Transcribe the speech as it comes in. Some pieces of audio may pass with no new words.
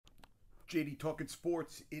JD Talking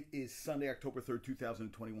Sports. It is Sunday, October 3rd,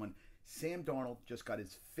 2021. Sam Darnold just got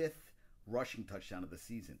his fifth rushing touchdown of the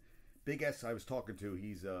season. Big S I was talking to,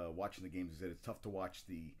 he's watching the games. He said it's tough to watch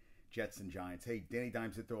the Jets and Giants. Hey, Danny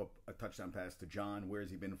Dimes did throw a touchdown pass to John.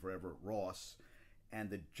 Where's he been forever? Ross. And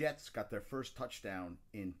the Jets got their first touchdown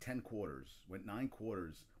in 10 quarters. Went 9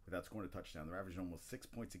 quarters without scoring a touchdown. They're averaging almost 6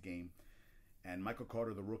 points a game. And Michael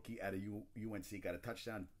Carter, the rookie out of UNC, got a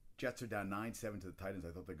touchdown. Jets are down 9-7 to the Titans. I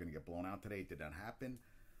thought they were going to get blown out today. It did not happen.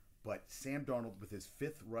 But Sam Darnold with his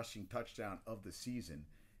fifth rushing touchdown of the season,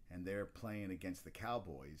 and they're playing against the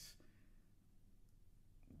Cowboys.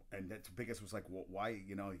 And that's biggest was like, well, why,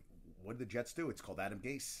 what did the Jets do? It's called Adam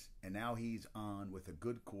Gase. And now he's on with a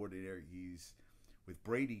good coordinator. He's with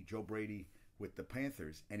Brady, Joe Brady, with the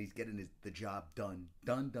Panthers, and he's getting the job done.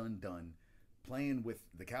 Playing with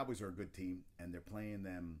the Cowboys are a good team, and they're playing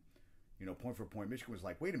them, point for point. Michigan was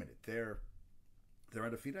like, wait a minute, they're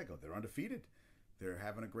undefeated. I go, they're undefeated. They're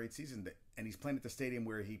having a great season. And he's playing at the stadium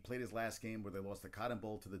where he played his last game, where they lost the Cotton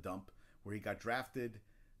Bowl to the Dump, where he got drafted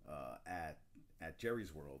at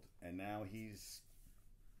Jerry's World. And now he's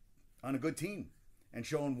on a good team and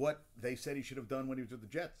showing what they said he should have done when he was with the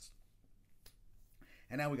Jets.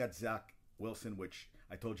 And now we got Zach Wilson, which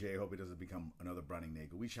I told you I hope he doesn't become another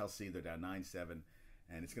Browning-Nagel. We shall see. They're down 9-7,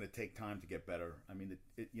 and it's going to take time to get better. I mean,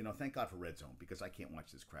 thank God for Red Zone, because I can't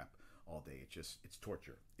watch this crap all day. It's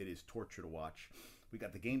torture. It is torture to watch. We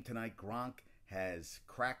got the game tonight. Gronk has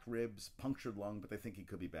cracked ribs, punctured lung, but they think he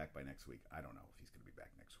could be back by next week. I don't know if he's going to be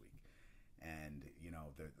back next week. And,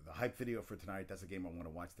 the hype video for tonight, that's a game I want to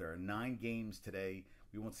watch. There are 9 games today.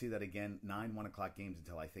 We won't see that again, 9 1 o'clock games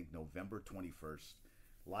until, I think, November 21st.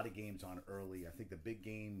 A lot of games on early. I think the big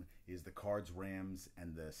game is the Cards-Rams,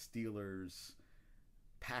 and the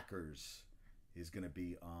Steelers-Packers is going to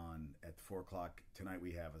be on at 4 o'clock. Tonight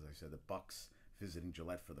we have, as I said, the Bucks visiting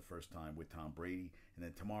Gillette for the first time with Tom Brady. And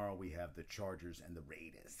then tomorrow we have the Chargers and the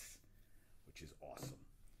Raiders, which is awesome.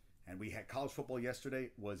 And we had college football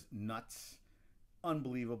yesterday. Was nuts.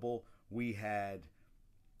 Unbelievable. We had,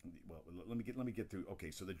 let me get through.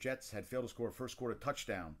 Okay, so the Jets had failed to score a first quarter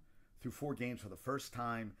touchdown through 4 games for the first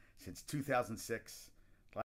time since 2006.